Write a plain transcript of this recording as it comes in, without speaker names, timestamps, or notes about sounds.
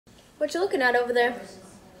What you looking at over there?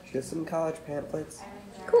 Just some college pamphlets.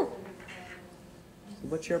 Cool.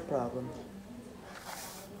 What's your problem?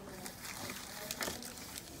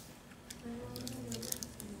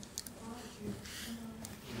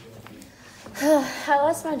 I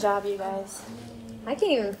lost my job, you guys. I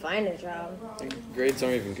can't even find a job. Grades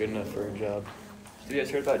aren't even good enough for a job. Have you guys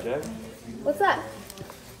heard about JAG? What's that?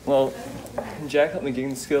 Well, JAG helped me gain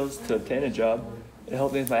the skills to obtain a job. It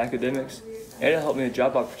helped me with my academics, and it helped me with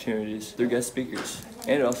job opportunities through guest speakers.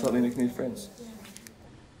 And it also helped me make new friends.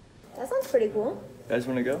 That sounds pretty cool. You guys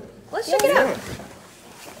want to go? Let's check it out.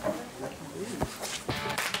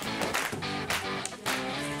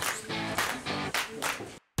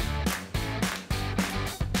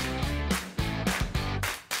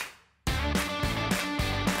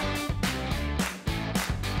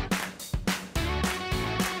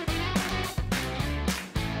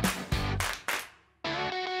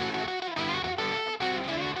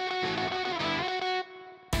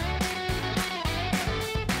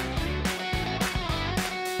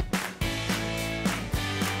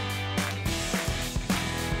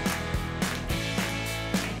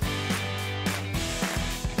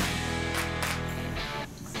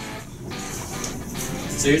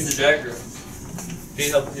 So here's the JAG room. If you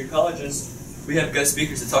need help with your colleges, we have guest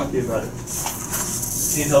speakers to talk to you about it.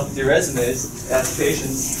 If you need help with your resumes,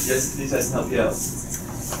 applications, these guys can help you out.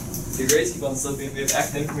 If your grades keep on slipping, we have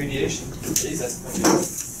academic mediation. These guys can help you out.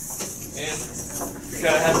 And if you're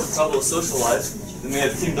kind of having trouble with social life, then we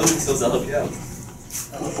have team building skills that'll help you out.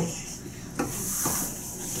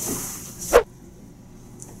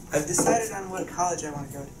 I've decided on what college I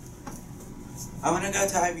want to go to. I want to go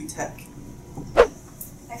to Ivy Tech.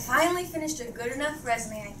 I finally finished a good enough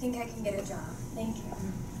resume. I think I can get a job. Thank you.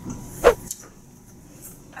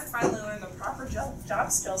 I finally learned the proper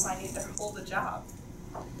job skills I need to hold a job.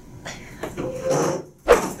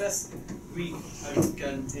 This week I've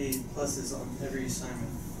gotten A pluses on every assignment.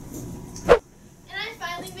 And I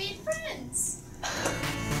finally made friends.